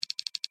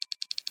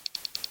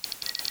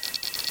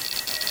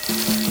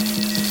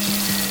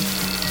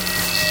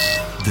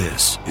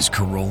This is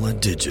Corolla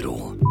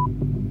Digital.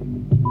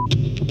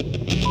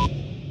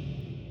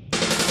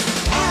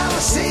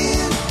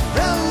 Alison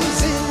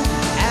Rosen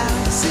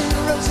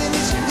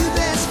is your new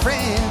best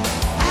friend.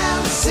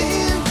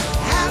 Alison,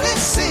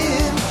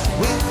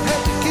 with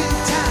her the good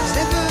times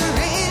never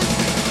end.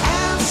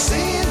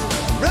 Alison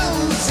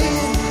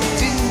Rosen,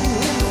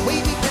 doing the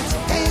wavy pencil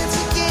dance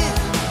again.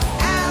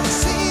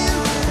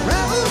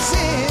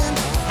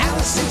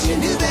 Alison's your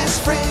new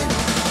best friend.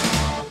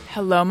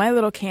 Hello, my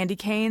little candy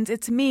canes.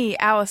 It's me,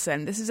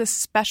 Alison. This is a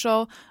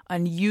special,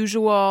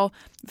 unusual,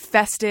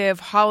 festive,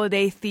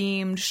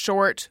 holiday-themed,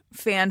 short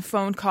fan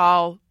phone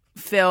call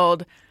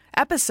filled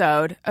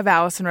episode of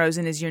Alison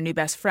Rosen is Your New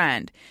Best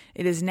Friend.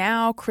 It is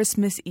now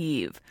Christmas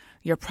Eve.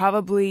 You're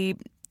probably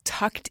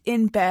tucked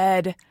in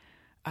bed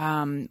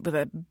with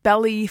a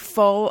belly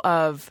full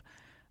of,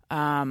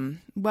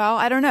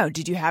 I don't know.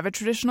 Did you have a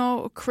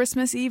traditional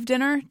Christmas Eve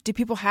dinner? Do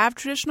people have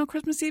traditional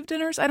Christmas Eve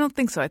dinners? I don't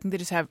think so. I think they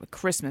just have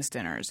Christmas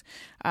dinners.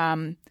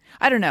 I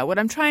don't know. What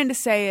I'm trying to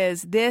say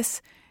is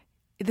this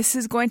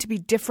is going to be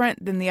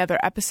different than the other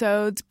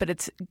episodes, but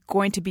it's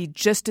going to be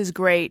just as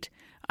great.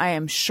 I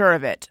am sure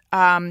of it.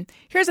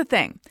 Here's the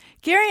thing.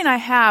 Gary and I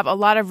have a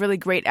lot of really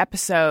great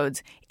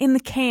episodes in the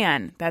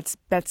can. That's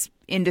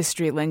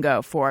industry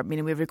lingo for,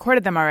 meaning we've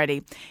recorded them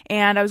already.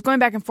 And I was going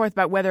back and forth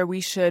about whether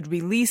we should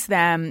release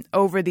them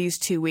over these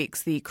 2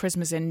 weeks, the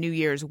Christmas and New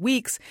Year's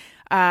weeks.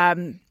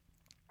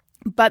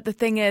 But the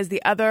thing is,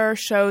 the other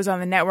shows on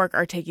the network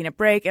are taking a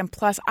break. And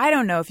plus, I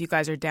don't know if you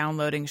guys are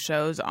downloading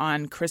shows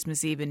on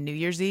Christmas Eve and New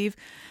Year's Eve.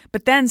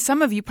 But then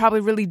some of you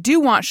probably really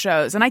do want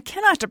shows. And I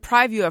cannot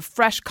deprive you of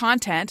fresh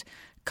content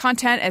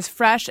as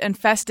fresh and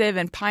festive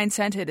and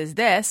pine-scented as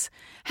this.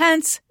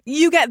 Hence,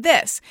 you get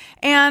this.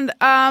 And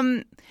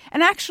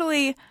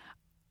actually,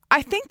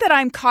 I think that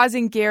I'm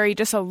causing Gary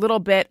just a little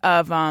bit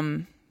of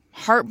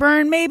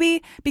heartburn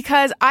maybe,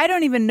 because I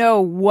don't even know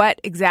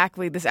what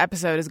exactly this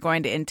episode is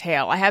going to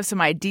entail. I have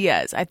some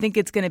ideas. I think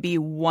it's going to be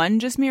one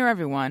Just Me or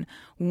Everyone,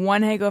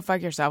 one Hey Go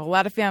Fuck Yourself, a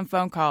lot of fan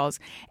phone calls,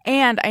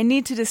 and I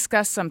need to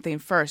discuss something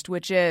first,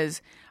 which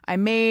is I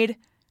made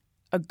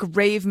a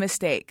grave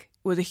mistake.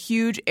 It was a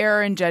huge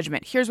error in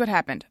judgment. Here's what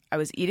happened. I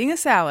was eating a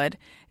salad.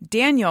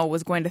 Daniel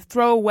was going to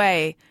throw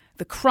away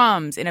the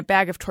crumbs in a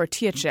bag of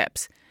tortilla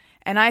chips,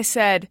 and I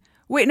said,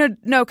 wait, no,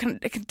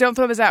 don't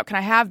throw this out. Can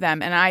I have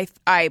them? And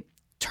I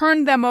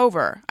turned them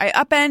over. I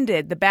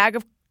upended the bag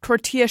of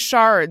tortilla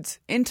shards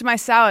into my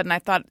salad, and I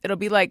thought it'll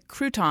be like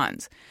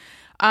croutons.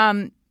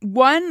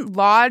 One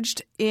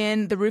lodged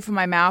in the roof of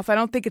my mouth. I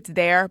don't think it's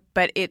there,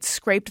 but it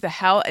scraped the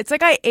hell. It's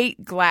like I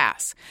ate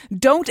glass.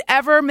 Don't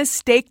ever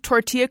mistake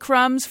tortilla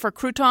crumbs for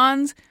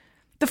croutons.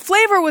 The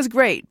flavor was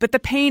great, but the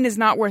pain is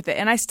not worth it.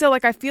 And I feel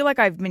like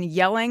I've been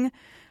yelling.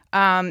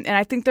 And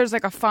I think there's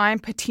like a fine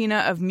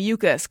patina of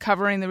mucus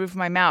covering the roof of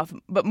my mouth,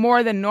 but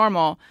more than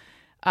normal,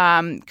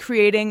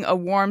 creating a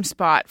warm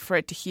spot for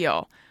it to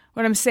heal.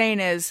 What I'm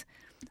saying is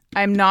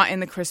I'm not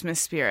in the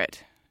Christmas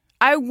spirit.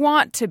 I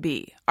want to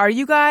be. Are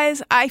you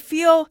guys? I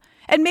feel,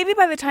 and maybe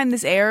by the time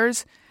this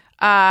airs,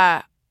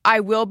 I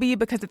will be,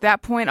 because at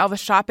that point all the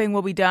shopping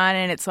will be done,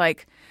 and it's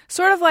like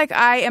sort of like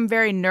I am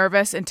very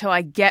nervous until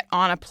I get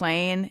on a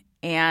plane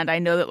and I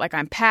know that like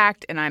I'm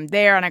packed and I'm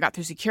there and I got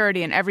through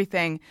security and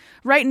everything.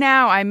 Right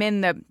now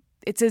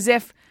it's as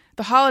if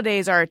the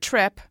holidays are a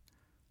trip,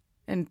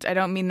 and I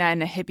don't mean that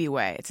in a hippie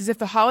way. It's as if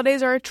the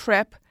holidays are a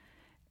trip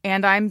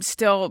and I'm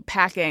still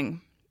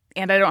packing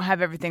and I don't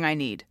have everything I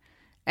need.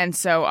 And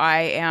so I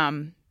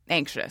am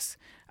anxious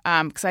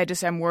because I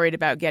just am worried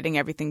about getting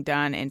everything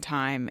done in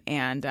time.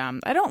 And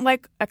I don't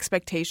like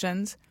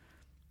expectations,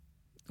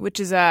 which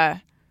is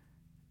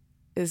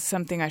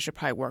something I should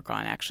probably work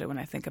on, actually, when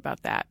I think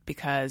about that.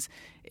 Because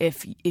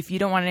if you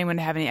don't want anyone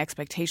to have any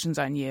expectations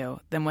on you,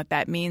 then what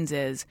that means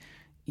is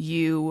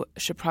you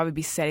should probably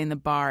be setting the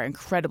bar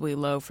incredibly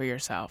low for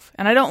yourself.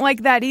 And I don't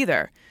like that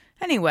either.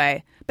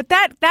 Anyway, but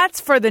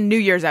that's for the New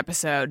Year's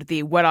episode,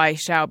 the what I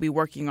shall be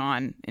working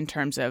on in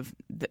terms of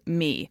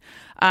me.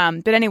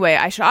 But anyway,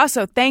 I should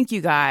also thank you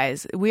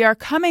guys. We are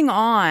coming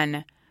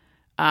on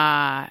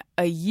a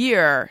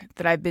year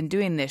that I've been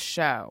doing this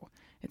show.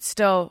 It's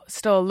still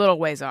a little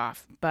ways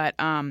off, but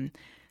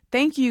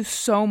thank you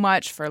so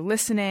much for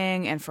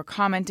listening and for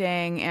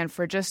commenting and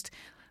for just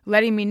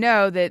letting me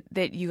know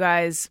that you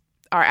guys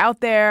are out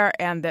there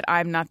and that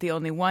I'm not the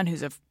only one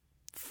who's a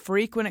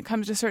freak when it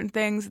comes to certain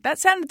things. That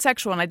sounded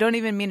sexual, and I don't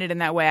even mean it in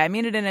that way. I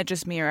mean it in a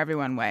just me or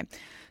everyone way.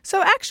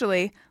 So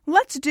actually,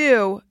 let's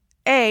do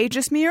a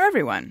just me or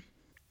everyone.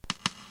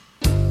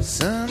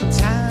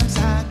 Sometimes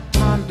I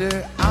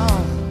ponder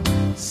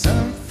on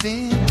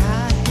something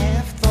I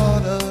have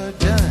thought or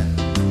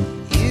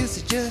done. Is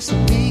it just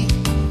me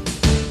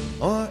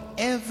or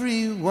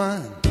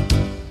everyone?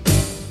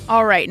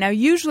 All right. Now,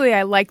 usually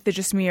I like the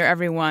just me or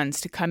everyone's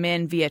to come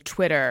in via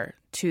Twitter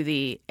to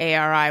the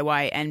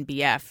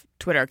ARIYNBF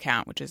Twitter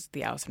account, which is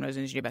the Alison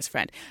Rosen is Your Best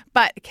Friend.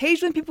 But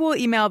occasionally people will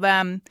email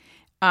them.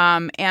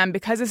 And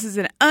because this is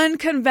an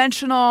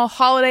unconventional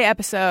holiday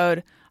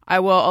episode, I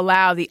will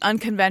allow the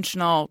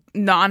unconventional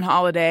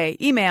non-holiday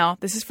email.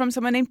 This is from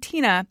someone named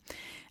Tina.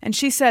 And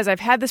she says,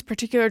 I've had this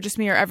particular just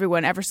me or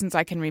everyone ever since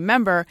I can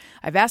remember.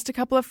 I've asked a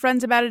couple of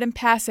friends about it in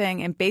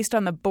passing, and based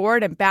on the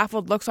bored and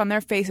baffled looks on their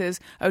faces,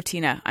 oh,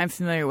 Tina, I'm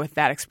familiar with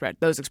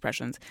those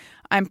expressions.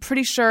 I'm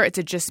pretty sure it's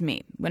a just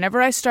me.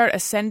 Whenever I start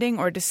ascending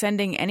or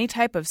descending any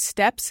type of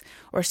steps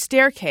or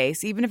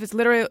staircase, even if it's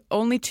literally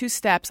only 2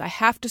 steps, I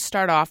have to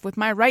start off with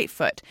my right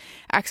foot.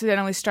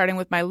 Accidentally starting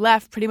with my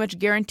left pretty much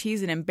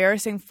guarantees an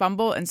embarrassing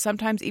fumble and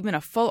sometimes even a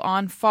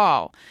full-on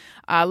fall.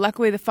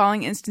 Luckily, the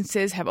following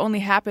instances have only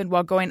happened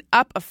while going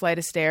up a flight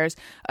of stairs.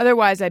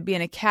 Otherwise, I'd be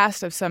in a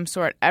cast of some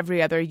sort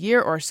every other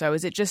year or so.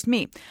 Is it just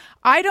me?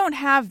 I don't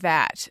have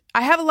that.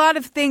 I have a lot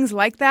of things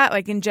like that,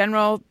 like in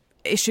general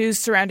issues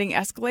surrounding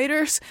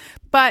escalators.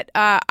 But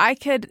I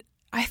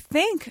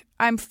think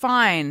I'm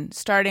fine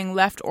starting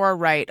left or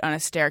right on a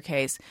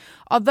staircase.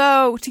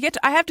 Although,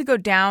 I have to go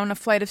down a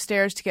flight of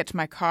stairs to get to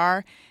my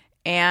car.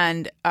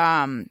 And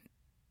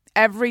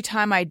every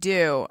time I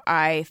do,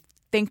 I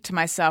think to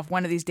myself,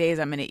 one of these days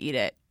I'm going to eat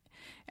it.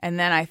 And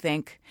then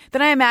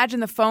I imagine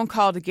the phone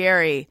call to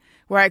Gary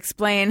where I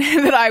explain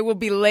that I will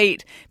be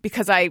late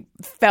because I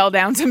fell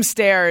down some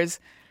stairs.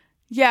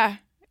 Yeah,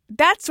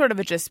 that's sort of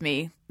a just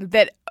me.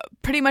 That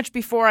pretty much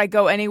before I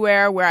go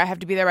anywhere where I have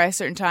to be there by a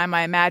certain time,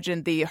 I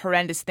imagine the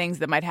horrendous things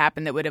that might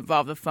happen that would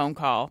involve the phone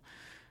call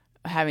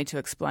having to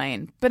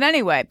explain. But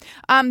anyway,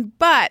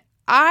 but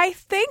I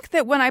think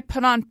that when I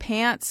put on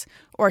pants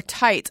or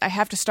tights, I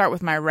have to start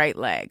with my right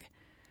leg.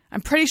 I'm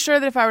pretty sure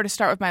that if I were to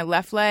start with my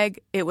left leg,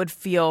 it would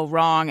feel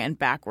wrong and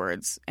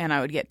backwards, and I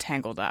would get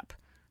tangled up.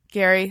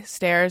 Gary,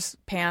 stairs,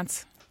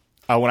 pants?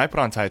 When I put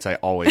on tights, I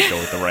always go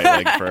with the right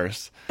leg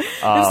first.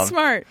 That's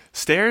smart.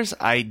 Stairs,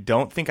 I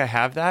don't think I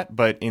have that,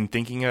 but in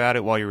thinking about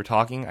it while you were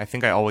talking, I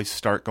think I always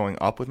start going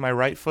up with my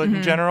right foot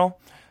in general.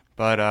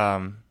 But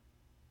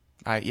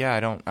I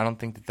don't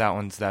think that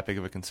one's that big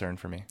of a concern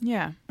for me.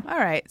 Yeah. All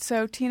right.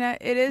 So, Tina,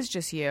 it is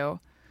just you.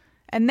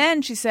 And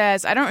then she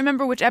says, I don't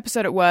remember which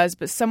episode it was,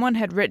 but someone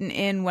had written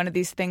in one of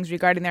these things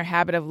regarding their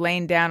habit of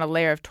laying down a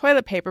layer of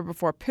toilet paper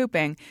before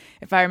pooping.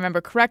 If I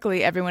remember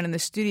correctly, everyone in the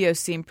studio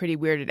seemed pretty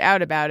weirded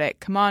out about it.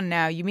 Come on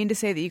now, you mean to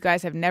say that you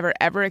guys have never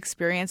ever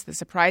experienced the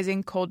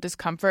surprising cold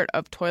discomfort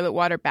of toilet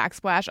water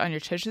backsplash on your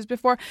tissues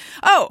before?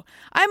 Oh,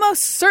 I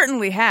most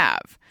certainly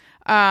have.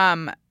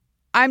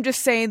 I'm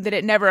just saying that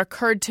it never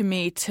occurred to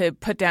me to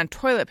put down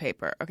toilet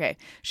paper. Okay.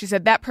 She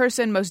said that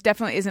person most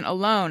definitely isn't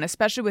alone,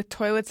 especially with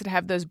toilets that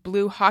have those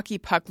blue hockey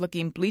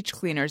puck-looking bleach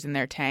cleaners in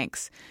their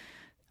tanks.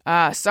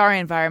 Sorry,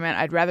 environment.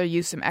 I'd rather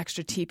use some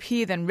extra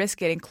TP than risk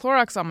getting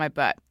Clorox on my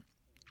butt.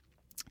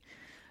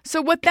 So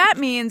what that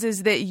means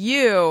is that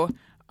you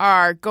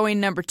are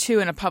going number 2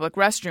 in a public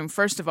restroom,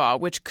 first of all,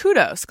 which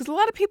kudos, because a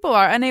lot of people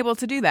are unable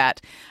to do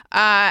that.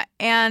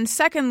 And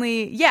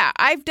secondly, yeah,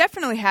 I've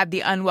definitely had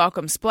the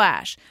unwelcome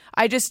splash.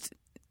 I just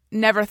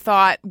never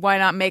thought, why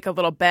not make a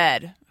little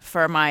bed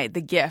for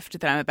the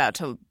gift that I'm about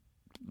to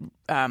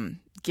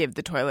give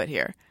the toilet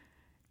here.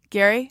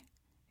 Gary,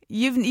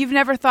 you've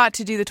never thought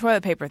to do the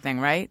toilet paper thing,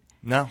 right?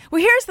 No.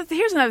 Well,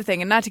 here's another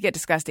thing, and not to get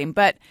disgusting,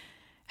 but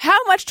how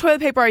much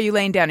toilet paper are you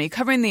laying down? Are you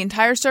covering the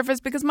entire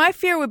surface? Because my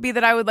fear would be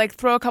that I would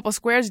throw a couple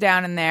squares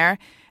down in there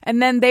and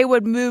then they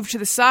would move to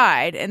the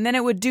side and then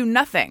it would do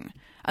nothing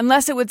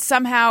unless it would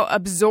somehow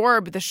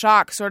absorb the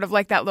shock, sort of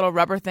like that little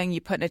rubber thing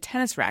you put in a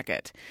tennis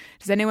racket.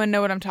 Does anyone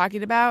know what I'm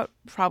talking about?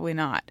 Probably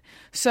not.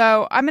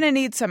 So I'm going to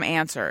need some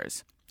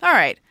answers. All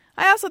right.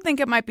 I also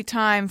think it might be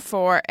time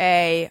for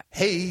a...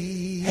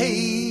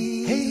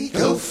 Hey,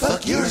 go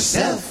fuck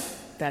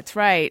yourself. That's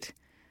right.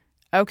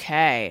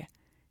 Okay.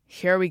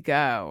 Here we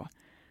go.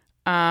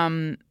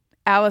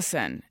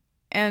 Alison.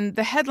 And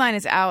the headline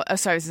is...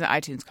 this is an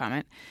iTunes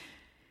comment.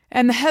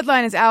 And the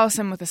headline is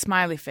Alison with a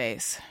smiley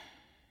face.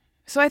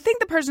 So I think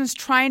the person's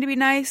trying to be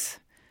nice.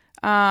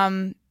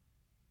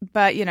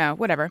 But,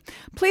 whatever.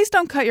 Please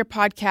don't cut your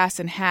podcasts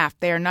in half.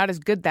 They are not as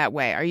good that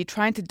way. Are you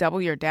trying to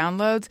double your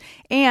downloads?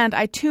 And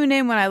I tune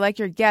in when I like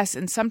your guests,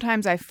 and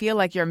sometimes I feel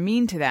like you're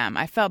mean to them.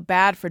 I felt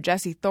bad for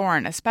Jesse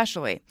Thorne,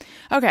 especially.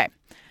 Okay.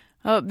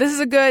 Oh, this is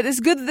good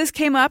that this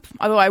came up,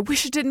 although I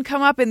wish it didn't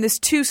come up in this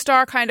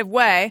 2-star kind of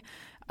way.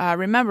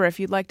 Remember, if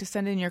you'd like to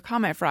send in your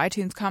comment for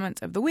iTunes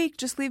Comments of the Week,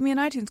 just leave me an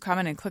iTunes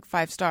comment and click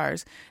 5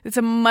 stars. It's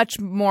a much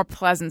more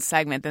pleasant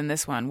segment than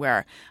this one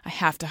where I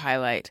have to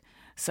highlight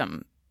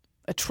some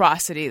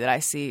atrocity that I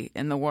see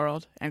in the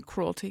world and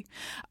cruelty.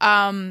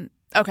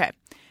 Okay.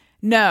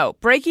 No,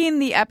 breaking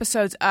the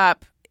episodes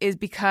up is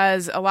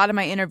because a lot of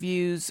my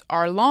interviews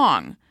are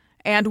long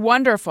and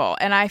wonderful.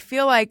 And I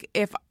feel like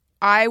if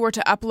I were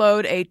to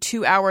upload a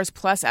 2 hours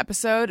plus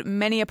episode,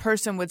 many a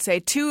person would say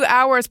 2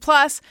 hours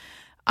plus.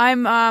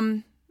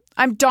 I'm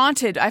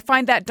daunted. I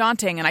find that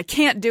daunting and I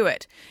can't do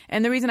it.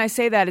 And the reason I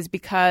say that is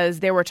because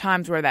there were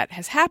times where that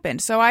has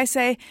happened. So I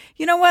say,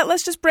 you know what?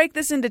 Let's just break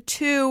this into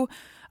 2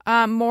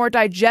 more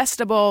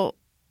digestible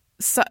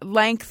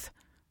length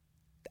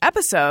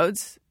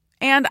episodes.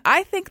 And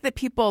I think that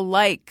people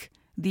like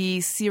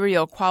the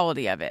serial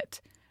quality of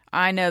it.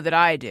 I know that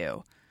I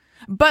do.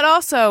 But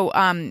also,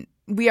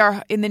 we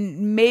are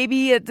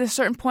maybe at a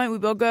certain point we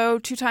will go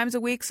 2 times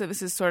a week. So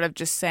this is sort of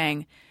just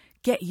saying,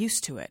 get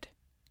used to it,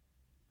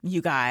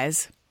 you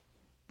guys,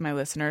 my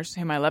listeners,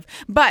 whom I love.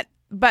 But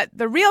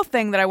the real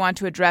thing that I want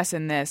to address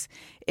in this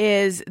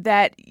is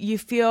that you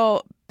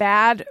feel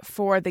bad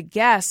for the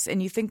guests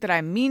and you think that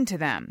I'm mean to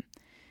them.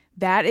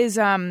 That is,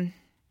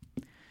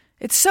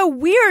 it's so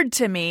weird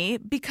to me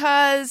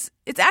because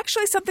it's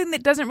actually something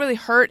that doesn't really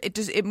hurt.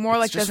 It more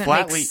like doesn't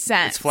make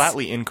sense. It's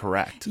flatly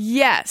incorrect.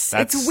 Yes.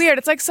 It's weird.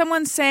 It's like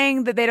someone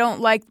saying that they don't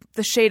like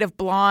the shade of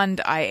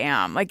blonde I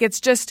am. Like it's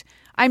just,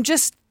 I'm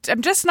just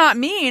not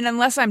mean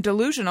unless I'm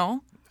delusional.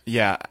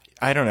 Yeah.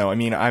 I don't know. I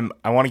mean,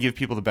 I want to give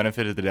people the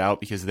benefit of the doubt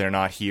because they're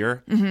not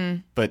here,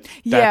 but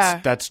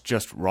that's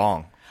just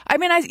wrong. I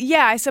mean,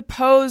 I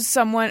suppose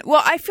someone...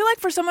 Well, I feel like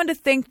for someone to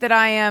think that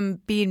I am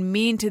being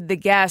mean to the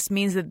guests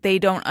means that they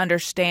don't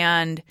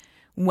understand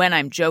when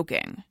I'm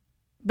joking.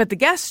 But the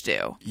guests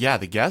do. Yeah,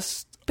 the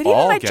guests But even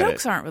all my get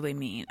jokes it. aren't really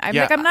mean.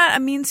 I'm not a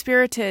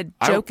mean-spirited,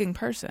 joking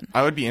person.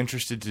 I would be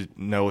interested to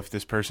know if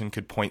this person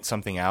could point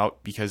something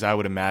out because I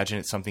would imagine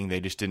it's something they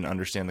just didn't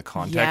understand the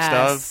context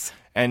of.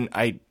 And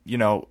I'm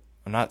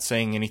not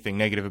saying anything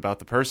negative about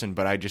the person,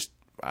 but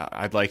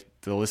I'd like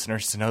the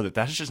listeners to know that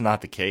that's just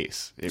not the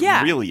case. It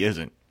really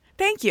isn't.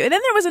 Thank you. And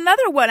then there was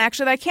another one,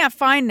 actually, that I can't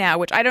find now,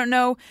 which I don't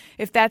know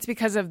if that's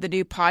because of the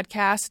new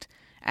podcast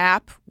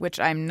app, which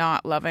I'm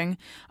not loving,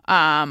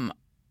 on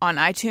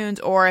iTunes,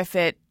 or if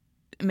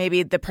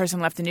maybe the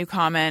person left a new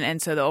comment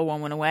and so the old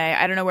one went away.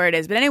 I don't know where it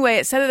is. But anyway,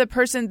 it said that the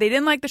person, they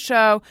didn't like the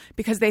show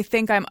because they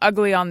think I'm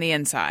ugly on the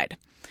inside.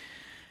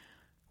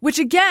 Which,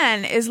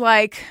 again, is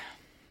like...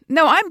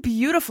 No, I'm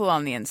beautiful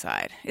on the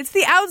inside. It's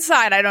the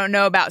outside I don't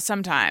know about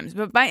sometimes.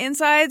 But my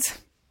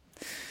insides,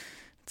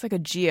 it's like a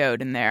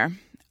geode in there.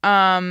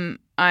 I'm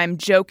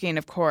joking,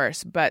 of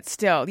course. But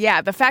still,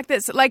 yeah, the fact that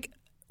it's like,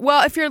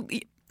 well, if you're...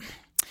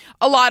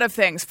 A lot of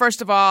things.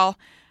 First of all,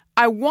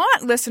 I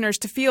want listeners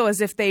to feel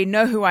as if they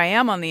know who I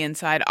am on the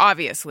inside,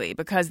 obviously,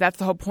 because that's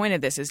the whole point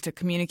of this, is to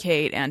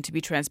communicate and to be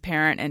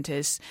transparent and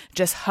to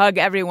just hug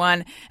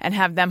everyone and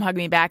have them hug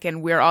me back,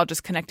 and we're all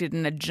just connected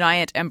in a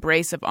giant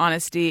embrace of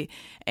honesty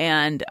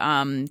and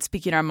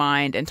speaking our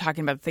mind and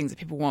talking about things that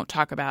people won't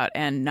talk about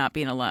and not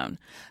being alone.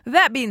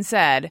 That being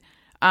said,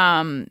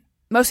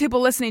 most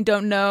people listening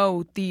don't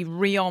know the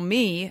real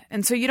me,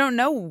 and so you don't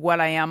know what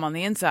I am on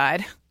the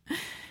inside.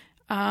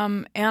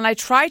 And I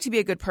try to be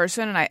a good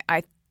person,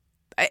 and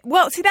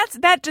well, see,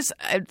 that just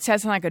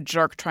sounds like a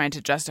jerk trying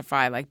to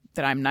justify like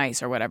that I'm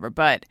nice or whatever.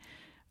 But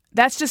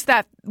that's just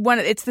that one.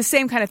 It's the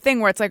same kind of thing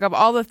where it's like, of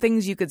all the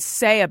things you could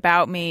say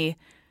about me,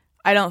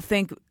 I don't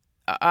think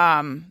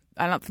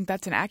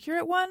that's an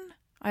accurate one.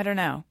 I don't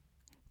know,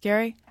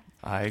 Gary.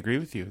 I agree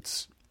with you.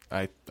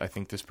 I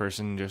think this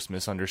person just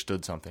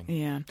misunderstood something.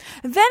 Yeah.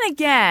 Then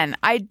again,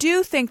 I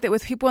do think that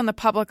with people in the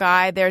public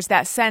eye, there's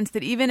that sense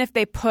that even if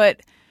they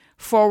put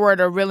forward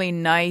a really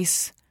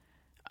nice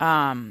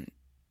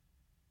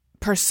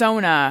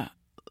persona,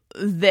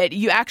 that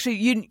you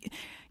actually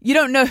you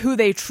don't know who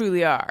they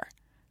truly are.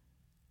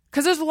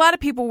 Because there's a lot of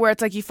people where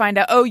it's like you find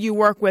out, oh, you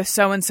work with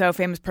so-and-so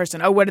famous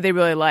person. Oh, what do they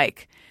really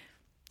like?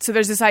 So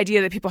there's this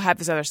idea that people have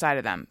this other side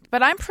of them.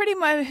 But I'm pretty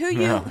much who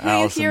you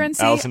hear and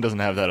see. Allison doesn't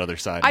have that other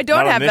side. I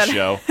don't have that. Not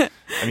on this show.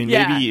 I mean,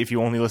 maybe if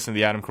you only listen to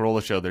the Adam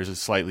Carolla show, there's a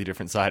slightly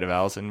different side of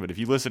Allison. But if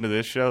you listen to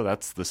this show,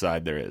 that's the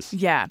side there is.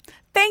 Yeah.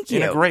 Thank you.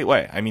 In a great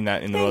way. I mean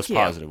that in the most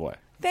positive way.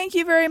 Thank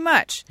you very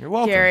much. You're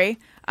welcome. Gary.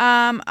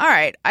 All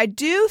right. I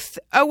do...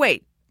 oh,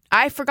 wait.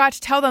 I forgot to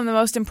tell them the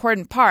most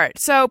important part.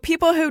 So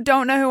people who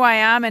don't know who I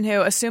am and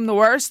who assume the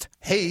worst...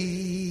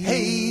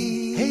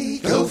 Hey,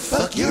 go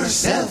fuck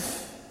yourself.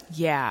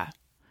 Yeah.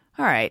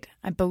 All right.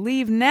 I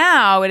believe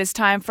now it is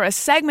time for a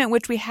segment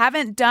which we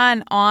haven't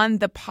done on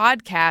the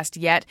podcast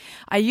yet.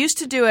 I used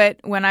to do it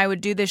when I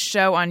would do this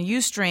show on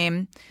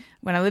Ustream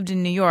when I lived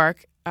in New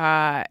York.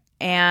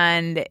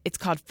 And it's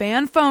called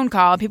Fan Phone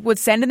Call. People would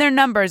send in their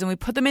numbers, and we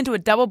put them into a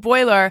double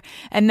boiler,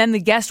 and then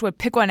the guest would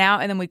pick one out,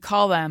 and then we'd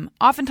call them.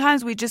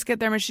 Oftentimes, we'd just get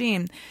their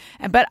machine.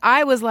 But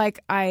I was like,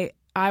 I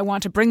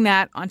want to bring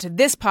that onto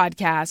this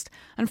podcast.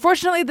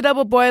 Unfortunately, the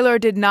double boiler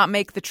did not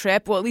make the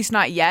trip. Well, at least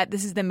not yet.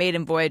 This is the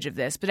maiden voyage of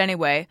this. But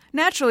anyway,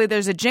 naturally,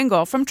 there's a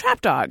jingle from Trap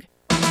Dog.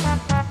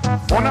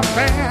 On a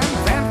fan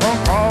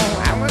phone call,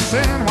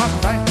 Alison wants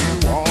to thank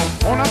you all.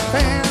 On a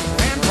fan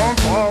phone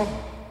call.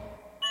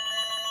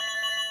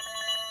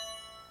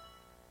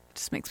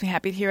 Just makes me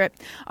happy to hear it.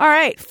 All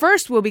right,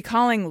 first we'll be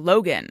calling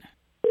Logan.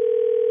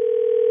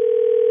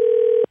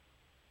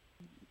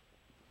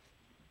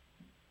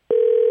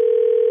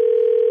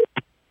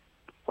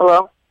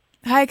 Hello?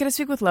 Hi, can I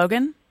speak with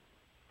Logan?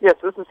 Yes,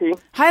 this is he.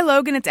 Hi,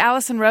 Logan. It's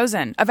Alison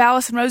Rosen of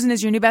Alison Rosen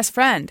is Your New Best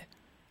Friend.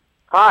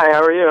 Hi,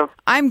 how are you?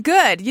 I'm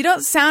good. You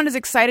don't sound as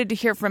excited to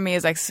hear from me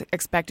as I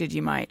expected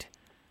you might.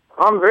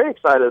 I'm very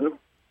excited.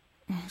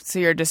 So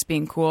you're just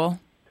being cool?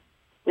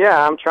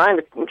 Yeah, I'm trying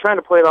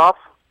to play it off.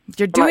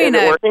 You're doing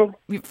is it working?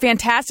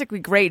 Fantastically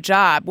great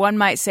job. One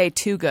might say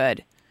too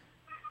good.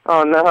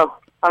 Oh, no.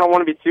 I don't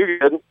want to be too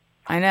good.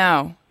 I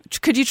know.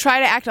 Could you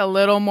try to act a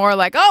little more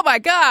like, oh, my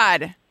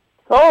God?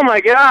 Oh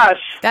my gosh,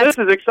 That's-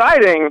 this is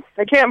exciting.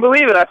 I can't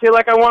believe it. I feel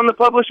like I won the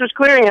Publishers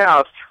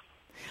Clearinghouse.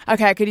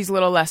 Okay, I could use a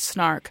little less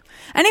snark.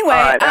 Anyway, All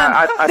right,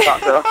 I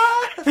thought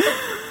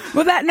so.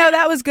 well,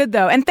 that was good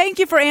though, and thank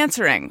you for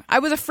answering. I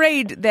was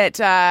afraid that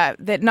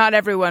that not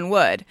everyone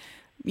would,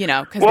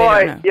 because they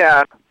don't know.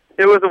 Yeah,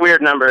 it was a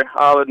weird number.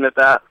 I'll admit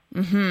that.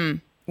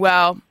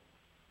 Well,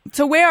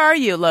 so where are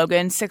you,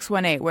 Logan?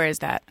 618. Where is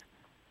that?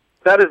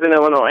 That is in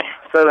Illinois,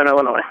 Southern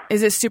Illinois.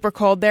 Is it super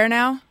cold there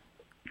now?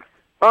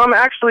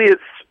 Actually,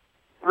 it's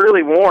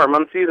really warm,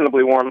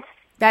 unseasonably warm.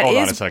 Hold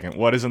on a second.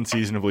 What does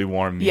unseasonably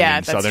warm mean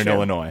in Southern true.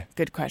 Illinois?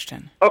 Good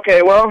question.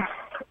 Okay, well,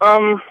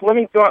 let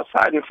me go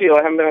outside and feel. I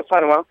haven't been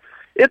outside in a while.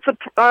 It's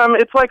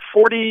like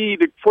 40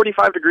 to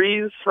 45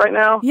 degrees right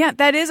now. Yeah,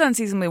 that is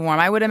unseasonably warm.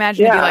 I would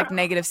imagine it'd be like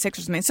 -6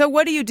 or something. So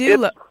what do you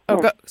do?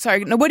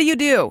 What do you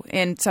do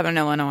in Southern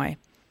Illinois?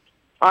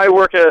 I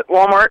work at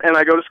Walmart and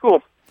I go to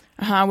school,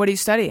 What are you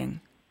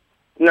studying?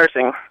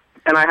 nursing,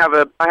 and I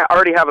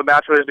already have a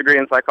bachelor's degree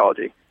in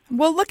psychology.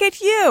 Well, look at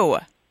you.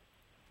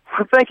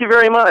 Thank you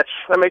very much.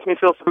 That makes me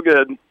feel so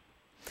good.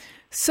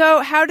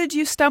 So how did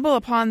you stumble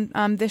upon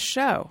this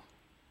show?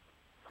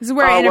 This is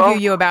where I interview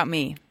you about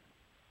me.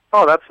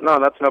 Oh, that's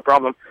no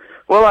problem.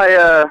 Well,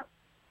 I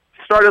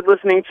started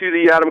listening to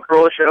the Adam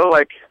Carolla show,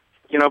 like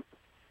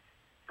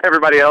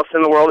everybody else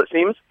in the world, it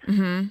seems.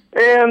 Mm-hmm.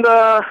 And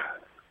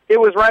it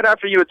was right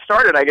after you had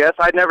started, I guess.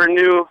 I never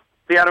knew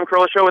the Adam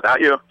Carolla show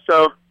without you,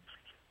 so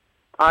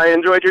I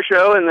enjoyed your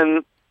show. And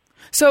then,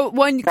 so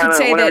one you could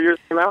say that yours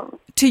came out,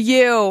 to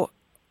you,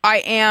 I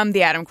am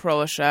the Adam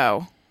Carolla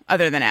show,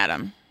 other than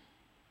Adam.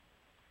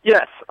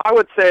 yes, I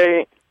would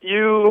say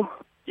you.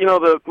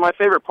 My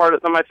favorite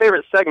my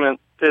favorite segment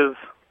is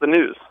the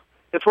news.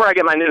 It's where I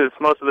get my news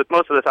most of the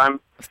time.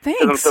 Thanks.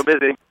 Because I'm so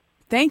busy.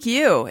 Thank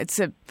you. It's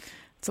a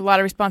lot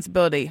of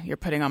responsibility you're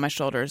putting on my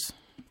shoulders,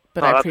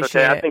 but I that's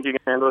appreciate okay. it. I think you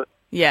can handle it.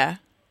 Yeah.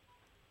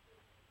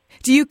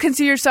 Do you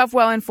consider yourself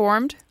well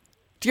informed?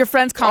 Do your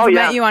friends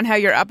compliment you on how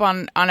you're up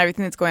on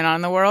everything that's going on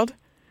in the world?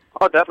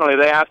 Oh, definitely.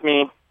 They ask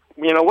me,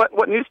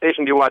 what news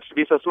station do you watch to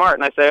be so smart?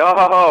 And I say,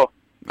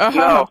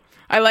 no.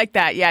 I like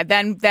that. Yeah.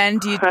 Then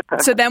do you?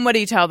 So then, what do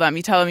you tell them?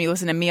 You tell them you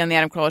listen to me on the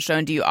Adam Carolla show,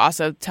 and do you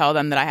also tell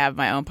them that I have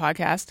my own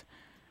podcast?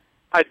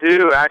 I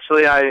do,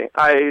 actually.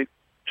 I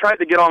tried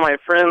to get all my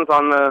friends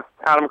on the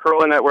Adam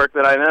Carolla network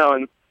that I know,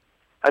 and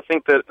I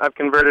think that I've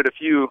converted a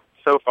few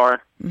so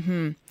far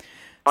onto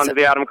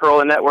the Adam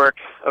Carolla network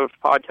of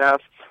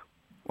podcasts.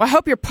 Well, I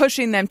hope you're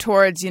pushing them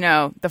towards,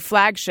 the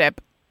flagship,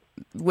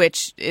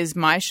 which is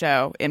my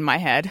show in my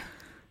head,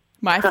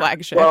 my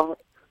flagship. Well,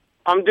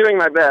 I'm doing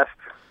my best.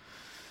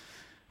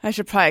 I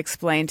should probably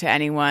explain to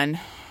anyone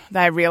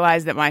that I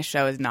realize that my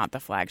show is not the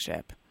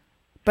flagship,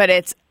 but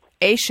it's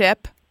a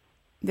ship.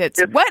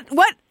 What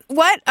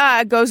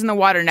goes in the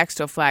water next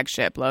to a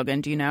flagship,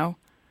 Logan? Do you know?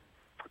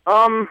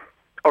 A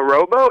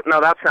rowboat? No,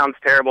 that sounds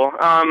terrible.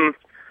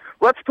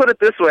 Let's put it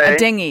this way. A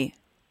dinghy.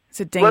 It's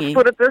a dinghy. Let's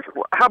put it this.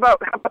 How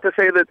about to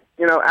say that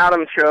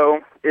Adam's show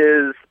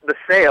is the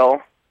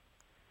sail,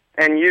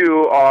 and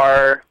you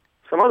are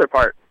some other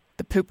part.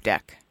 The poop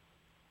deck.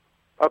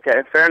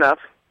 Okay, fair enough.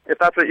 If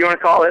that's what you want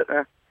to call it.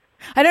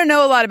 I don't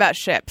know a lot about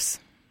ships.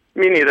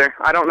 Me neither.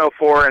 I don't know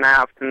fore and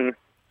aft and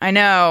I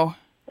know.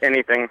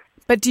 anything.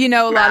 But do you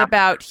know a lot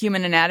about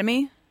human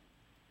anatomy?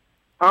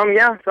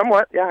 Yeah,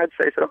 somewhat. Yeah, I'd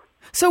say so.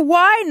 So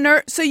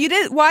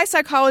why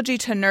psychology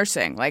to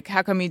nursing? Like,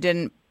 how come you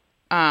didn't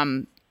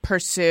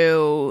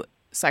pursue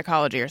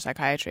psychology or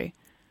psychiatry?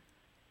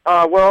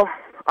 Well,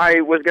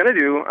 I was going to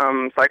do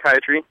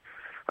psychiatry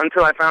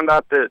until I found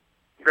out that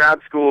grad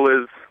school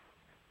is,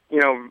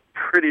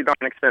 pretty darn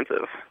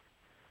expensive.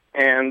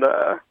 And,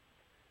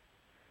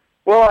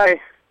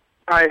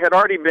 I had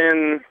already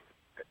been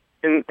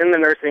in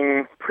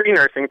the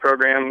pre-nursing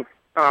program,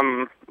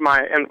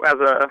 as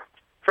a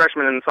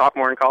freshman and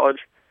sophomore in college.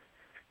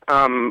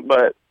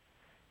 But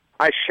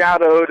I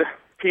shadowed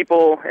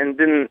people and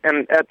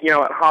at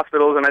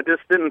hospitals, and I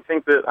just didn't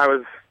think that I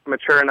was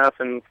mature enough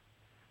and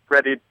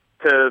ready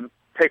to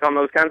take on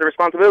those kinds of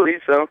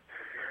responsibilities. So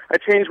I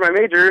changed my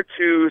major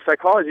to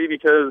psychology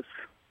because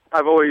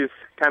I've always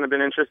kind of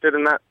been interested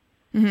in that.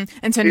 Mm-hmm.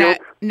 And so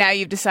now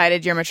you've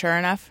decided you're mature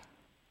enough?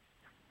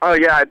 Oh,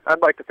 yeah,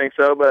 I'd like to think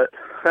so, but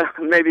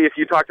maybe if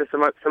you talk to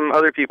some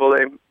other people,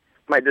 they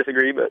might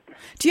disagree. But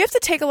do you have to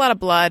take a lot of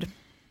blood?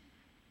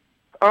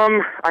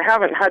 I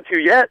haven't had to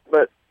yet,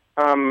 but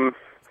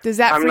does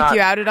that freak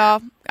you out at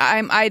all?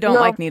 I don't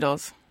like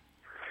needles.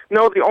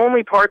 No, the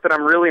only part that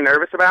I'm really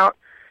nervous about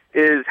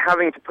is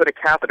having to put a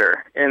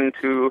catheter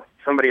into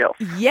somebody else.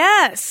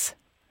 Yes.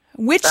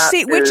 Which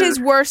is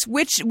worse?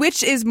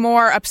 Which is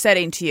more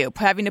upsetting to you,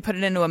 having to put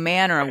it into a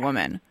man or a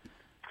woman?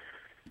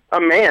 A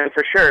man,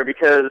 for sure,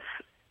 because,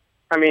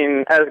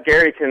 as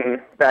Gary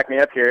can back me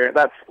up here,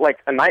 that's like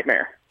a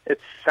nightmare. It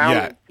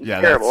sounds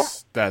terrible.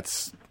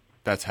 That's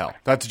hell.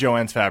 That's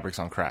Joanne's Fabrics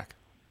on crack.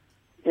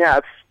 Yeah,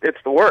 it's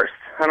the worst.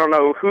 I don't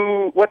know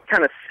what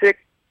kind of sick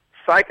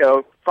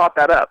psycho thought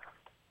that up.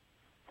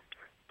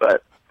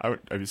 But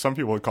some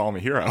people would call him a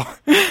hero.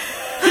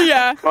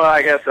 Yeah. Well,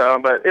 I guess so,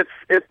 but it's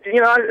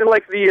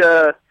like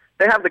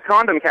they have the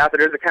condom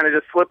catheters that kind of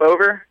just flip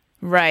over.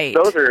 Right.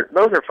 Those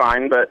are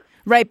fine, but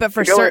right, but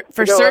for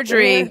for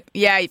surgery,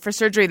 for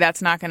surgery,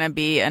 that's not going to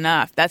be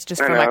enough. That's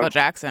just for Michael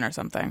Jackson or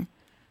something.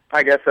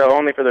 I guess so.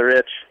 Only for the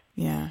rich.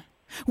 Yeah.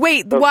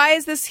 Wait, why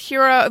is this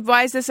hero?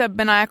 Why is this a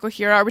maniacal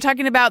hero? Are we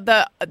talking about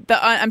the?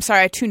 I'm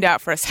sorry, I tuned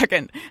out for a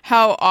second.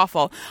 How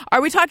awful! Are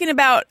we talking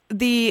about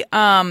the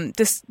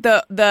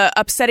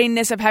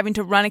upsettingness of having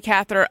to run a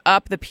catheter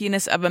up the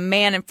penis of a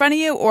man in front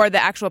of you, or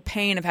the actual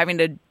pain of having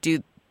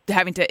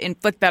to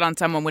inflict that on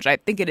someone, which I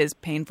think it is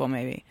painful,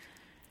 maybe.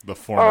 The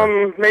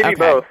former. Maybe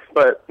both,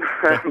 but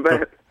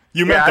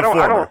you meant the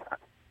former.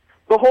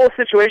 The whole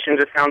situation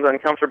just sounds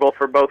uncomfortable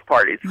for both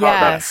parties.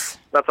 Yes.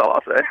 That's all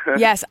I'll say.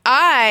 Yes,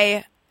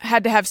 I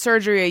had to have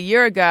surgery a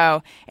year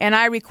ago, and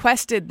I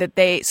requested that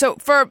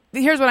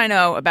here's what I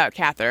know about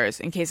catheters,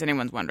 in case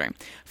anyone's wondering.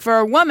 For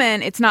a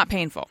woman, it's not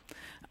painful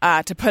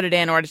to put it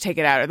in or to take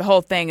it out. Or the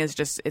whole thing is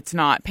just, it's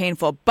not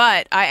painful.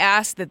 But I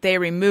asked that they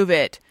remove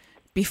it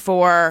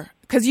before,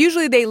 because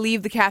usually they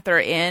leave the catheter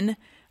in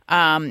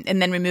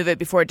and then remove it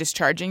before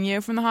discharging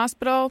you from the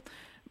hospital.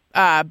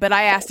 But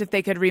I asked if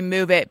they could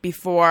remove it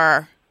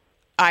before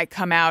I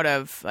come out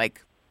of,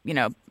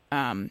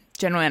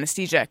 general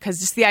anesthesia, because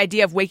just the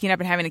idea of waking up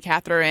and having a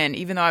catheter in,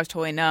 even though I was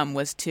totally numb,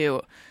 was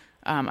too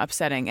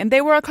upsetting. And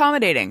they were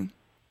accommodating.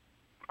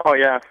 Oh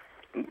yeah,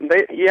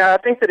 I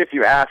think that if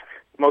you ask,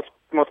 most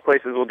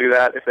places will do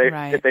that if they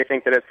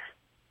think that it's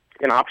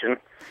an option.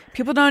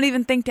 People don't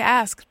even think to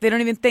ask. They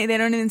don't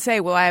even say,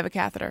 "Well, I have a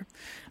catheter."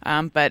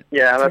 But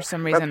for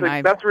some reason,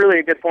 that's really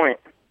a good point.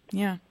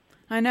 Yeah,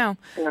 I know.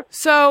 Yeah.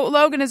 So,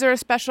 Logan, is there a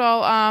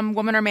special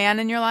woman or man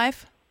in your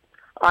life?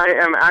 I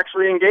am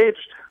actually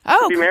engaged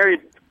to be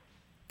married.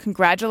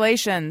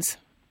 Congratulations.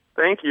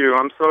 Thank you.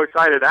 I'm so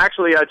excited.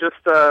 Actually, I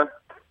just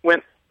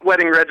went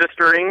wedding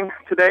registering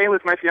today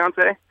with my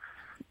fiance.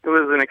 It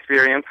was an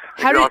experience,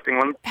 exhausting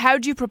one.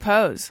 How'd you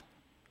propose?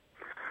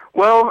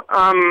 Well,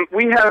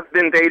 we have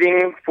been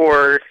dating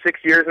for 6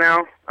 years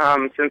now,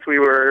 since we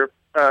were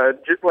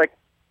just like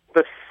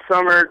the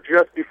summer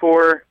just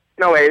before.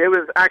 No, wait, it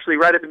was actually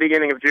right at the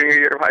beginning of junior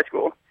year of high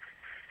school.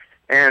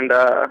 And,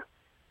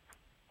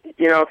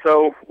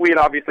 so we had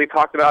obviously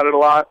talked about it a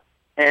lot.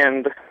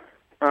 And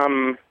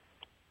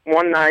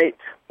one night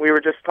we were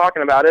just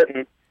talking about it,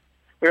 and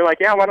we were like,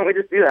 yeah, why don't we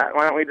just do that?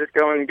 Why don't we just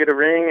go and get a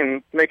ring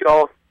and make it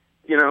all,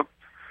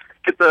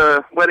 get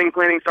the wedding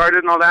planning started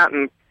and all that?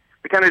 And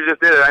we kind of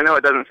just did it. I know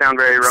it doesn't sound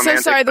very romantic.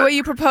 So sorry, the way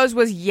you proposed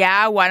was,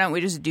 why don't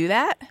we just do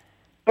that?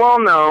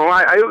 Well, no,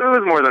 it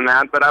was more than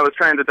that, but I was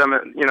trying to dumb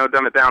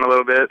it down a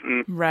little bit,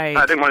 and right.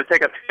 I didn't want to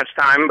take up too much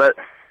time, but...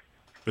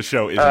 The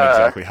show isn't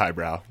exactly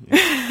highbrow.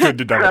 Good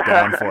to dumb it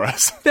down for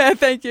us.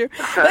 Thank you.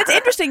 That's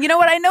interesting. You know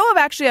what? I know of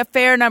actually a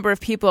fair number of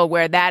people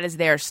where that is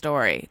their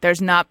story.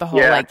 There's not the whole,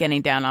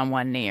 getting down on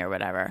one knee or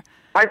whatever.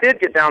 I did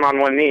get down on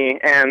one knee,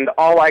 and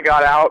all I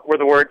got out were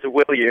the words,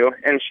 "Will you?"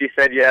 And she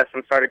said yes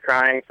and started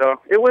crying, so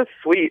it was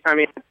sweet. I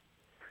mean,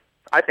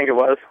 I think it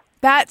was.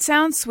 That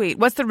sounds sweet.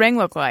 What's the ring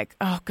look like?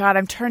 Oh, God,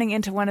 I'm turning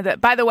into one of the...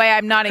 By the way,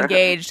 I'm not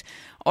engaged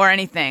or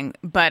anything,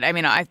 but I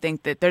mean, I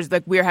think that there's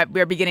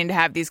we're beginning to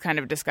have these kind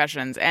of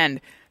discussions,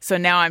 and so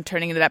now I'm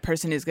turning into that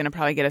person who's going to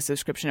probably get a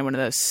subscription to one of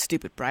those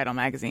stupid bridal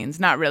magazines.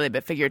 Not really,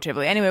 but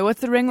figuratively. Anyway,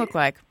 what's the ring look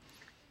like?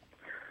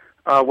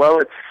 Well,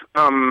 it's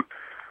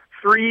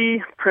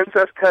 3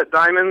 princess-cut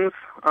diamonds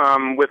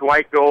with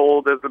white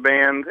gold as the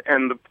band,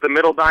 and the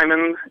middle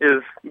diamond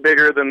is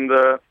bigger than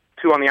the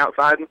 2 on the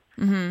outside.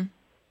 Mm-hmm.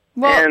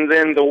 Well, and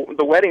then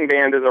the wedding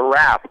band is a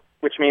wrap,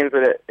 which means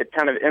that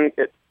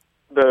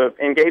the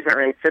engagement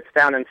ring fits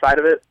down inside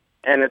of it,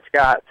 and it's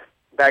got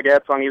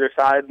baguettes on either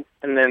side,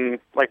 and then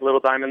like little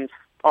diamonds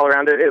all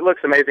around it. It looks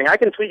amazing. I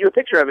can tweet you a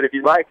picture of it if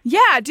you'd like.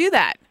 Yeah, do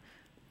that.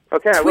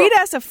 Okay, tweet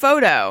us a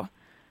photo.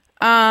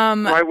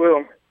 I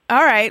will.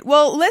 All right.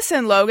 Well,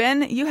 listen,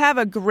 Logan, you have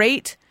a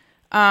great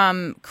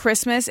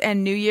Christmas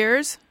and New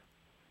Year's.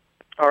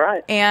 All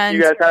right. And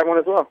you guys have one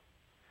as well.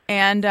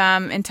 And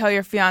tell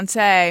your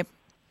fiancé,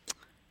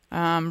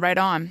 right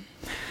on.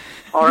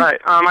 All right.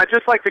 I'd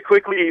just like to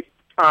quickly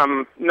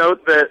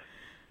note that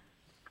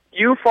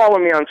you follow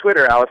me on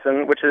Twitter,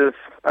 Alison, which is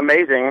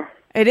amazing.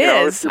 It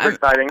is. It's super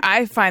exciting.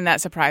 I find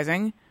that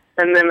surprising.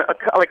 And then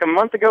a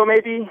month ago,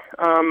 maybe,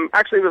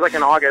 actually it was like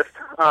in August,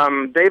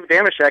 Dave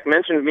Damashek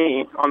mentioned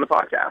me on the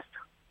podcast.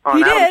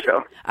 On Alan's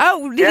show.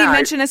 Oh, did he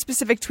mention a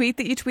specific tweet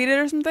that you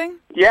tweeted or something?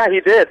 Yeah, he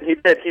did. He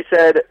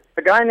said,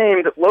 a guy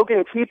named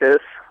Logan Keepis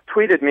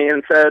tweeted me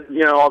and said,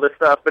 all this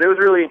stuff. But it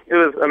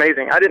was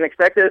amazing. I didn't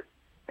expect it,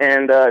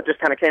 and just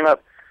kind of came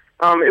up.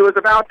 It was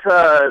about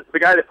the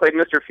guy that played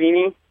Mr.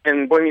 Feeney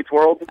in Boy Meets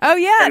World. Oh,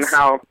 yes. And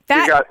how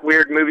he got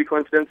weird movie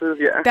coincidences,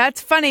 yeah.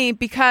 That's funny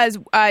because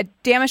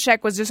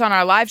Damashek was just on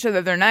our live show the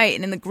other night,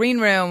 and in the green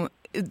room,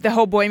 the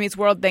whole Boy Meets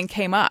World thing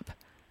came up.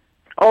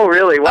 Oh,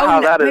 really?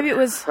 Wow, that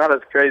is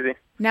crazy.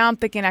 Now I'm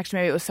thinking actually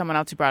maybe it was someone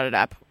else who brought it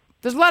up.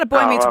 There's a lot of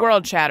Boy Meets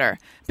World chatter.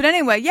 But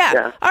anyway,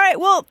 yeah. All right,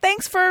 well,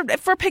 thanks for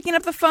picking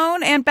up the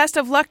phone, and best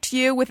of luck to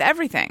you with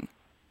everything.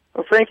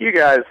 Well, thank you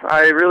guys.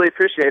 I really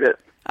appreciate it.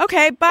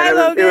 Okay, bye, And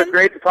Logan. It was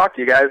great to talk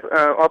to you guys.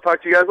 I'll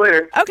talk to you guys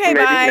later. Okay,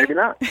 maybe, bye. Maybe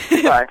not.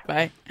 Bye.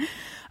 Bye.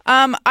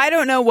 I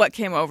don't know what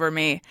came over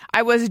me.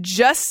 I was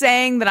just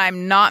saying that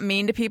I'm not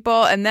mean to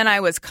people, and then I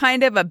was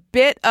kind of a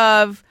bit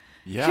of,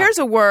 here's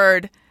a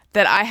word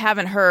that I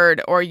haven't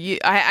heard, or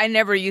I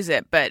never use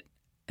it, but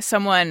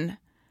I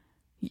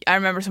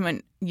remember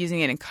someone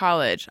using it in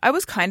college. I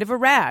was kind of a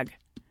rag.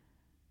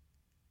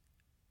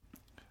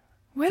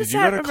 What is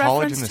that a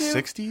reference to? Did you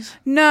go to college in the 60s?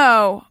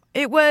 No.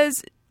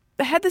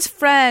 I had this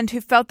friend who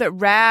felt that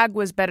rag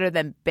was better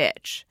than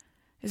bitch.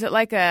 Is it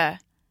like but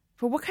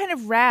what kind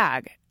of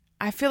rag?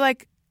 I feel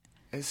like...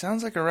 It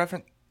sounds like a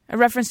reference... A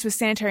reference to a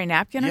sanitary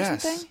napkin or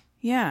something?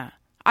 Yeah.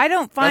 I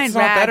don't find That's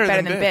not rag better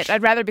than than bitch.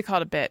 I'd rather be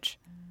called a bitch.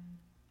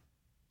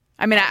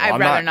 I mean, I'd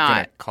rather I'm not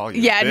gonna call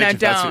you a bitch no, if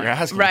that's what you're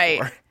asking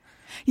for.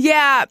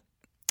 Yeah.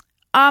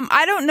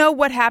 I don't know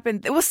what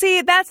happened. Well,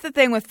 see, that's the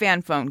thing with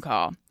fan phone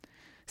call.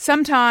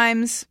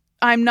 Sometimes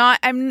I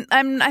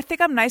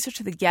think I'm nicer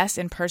to the guest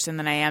in person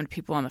than I am to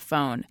people on the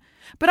phone.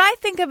 But I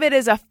think of it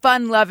as a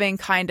fun-loving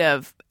kind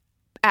of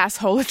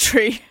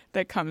assholery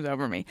that comes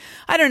over me.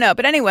 I don't know.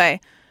 But anyway,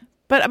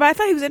 but I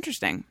thought he was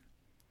interesting.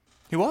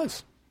 He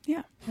was.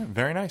 Yeah.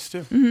 Very nice,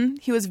 too. Mm-hmm.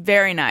 He was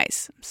very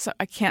nice. So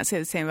I can't say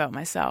the same about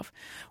myself.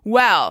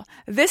 Well,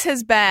 this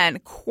has been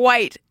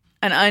quite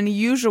an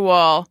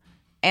unusual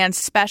and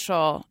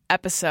special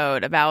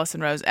episode of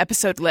Alison Rose,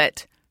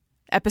 episodito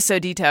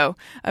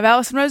of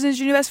Alison Rose is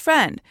Your New Best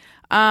Friend.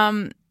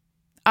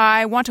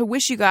 I want to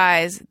wish you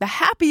guys the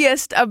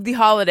happiest of the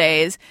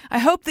holidays. I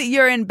hope that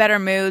you're in better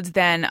moods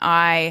than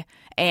I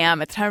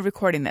am at the time of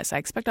recording this. I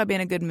expect I'll be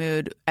in a good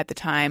mood at the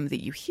time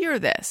that you hear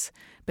this,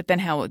 but then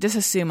hell, just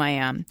assume I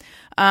am.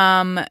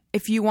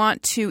 If you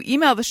want to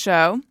email the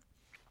show,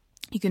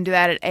 you can do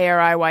that at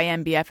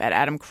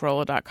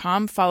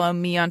ariynbf@adamcarolla.com. Follow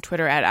me on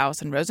Twitter at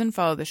Alison Rosen.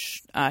 Follow the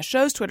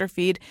show's Twitter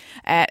feed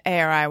at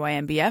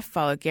ariynbf.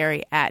 Follow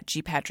Gary at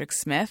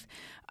gpatricksmith.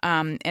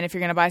 And if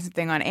you're going to buy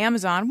something on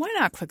Amazon, why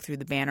not click through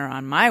the banner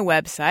on my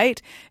website?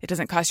 It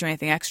doesn't cost you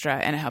anything extra,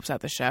 and it helps out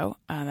the show.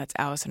 That's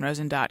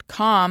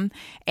AlisonRosen.com.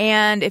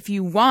 And if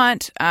you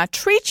want,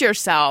 treat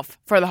yourself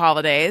for the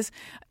holidays.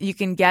 You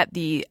can get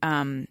the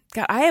God.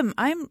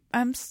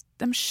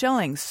 I'm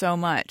shilling so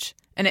much.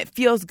 And it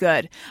feels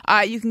good.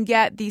 You can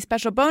get the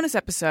special bonus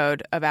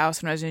episode of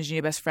Alison Rose and Your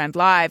New Best Friend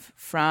live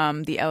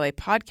from the LA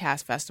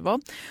Podcast Festival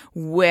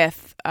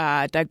with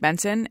Doug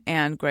Benson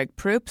and Greg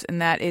Proops,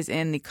 and that is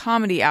in the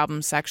comedy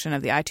album section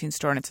of the iTunes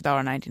store, and it's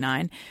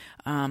 $1.99.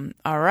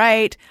 All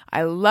right.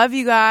 I love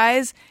you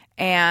guys,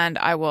 and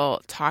I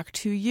will talk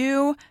to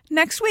you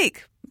next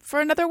week for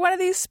another one of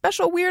these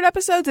special weird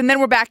episodes, and then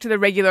we're back to the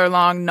regular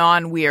long,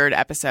 non-weird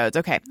episodes.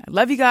 Okay. I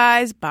love you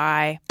guys.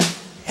 Bye.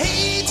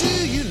 Hey,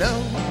 do you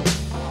know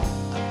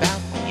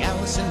about the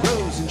Alison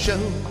Rosen Show?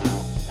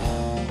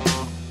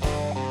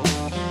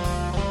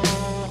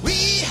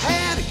 We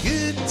had a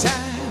good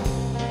time,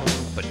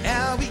 but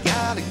now we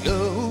gotta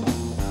go.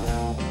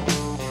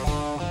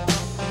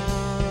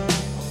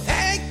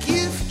 Thank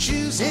you for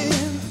choosing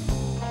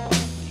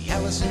the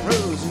Alison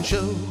Rosen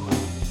Show.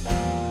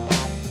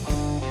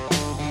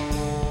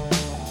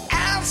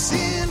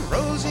 Alison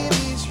Rosen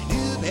is your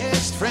new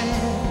best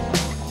friend.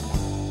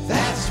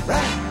 That's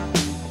right.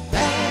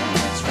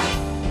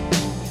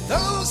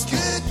 Those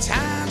good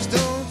times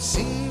don't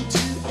seem to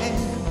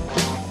end.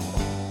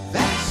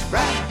 That's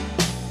right.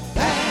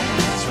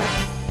 That's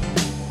right.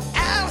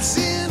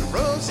 Alison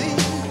Rosen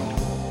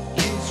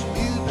is your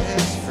new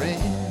best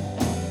friend.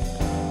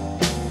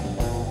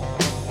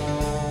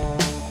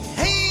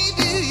 Hey,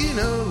 do you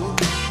know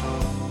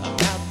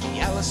about the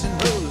Alison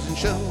Rosen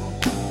Show?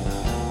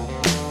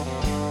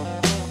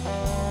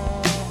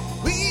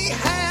 We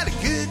had a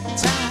good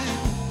time,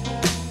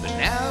 but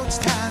now it's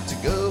time to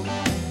go.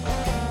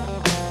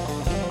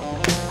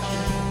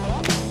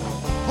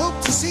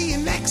 Hope to see you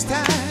next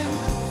time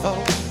for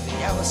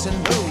the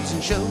Alison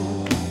Rosen Show.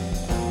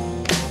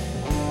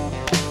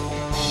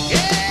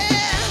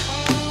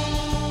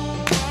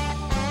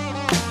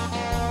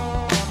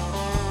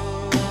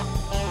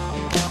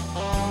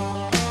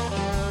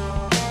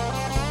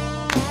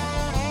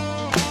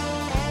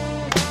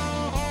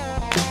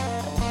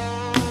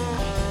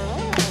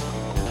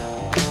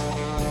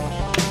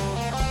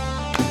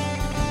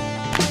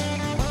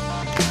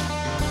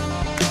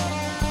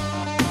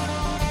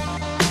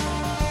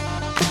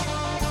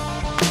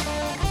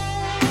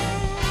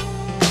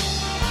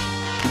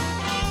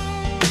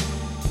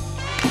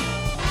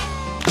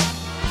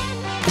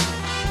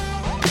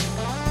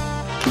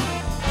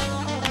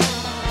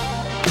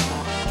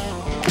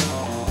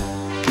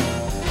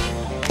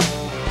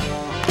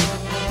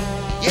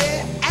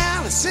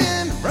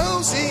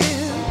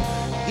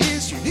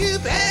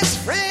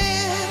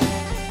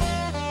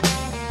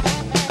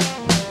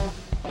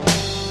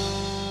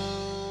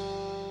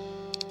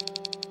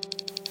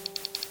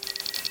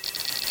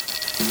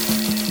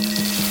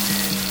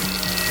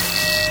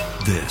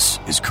 This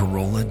is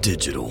Corolla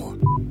Digital.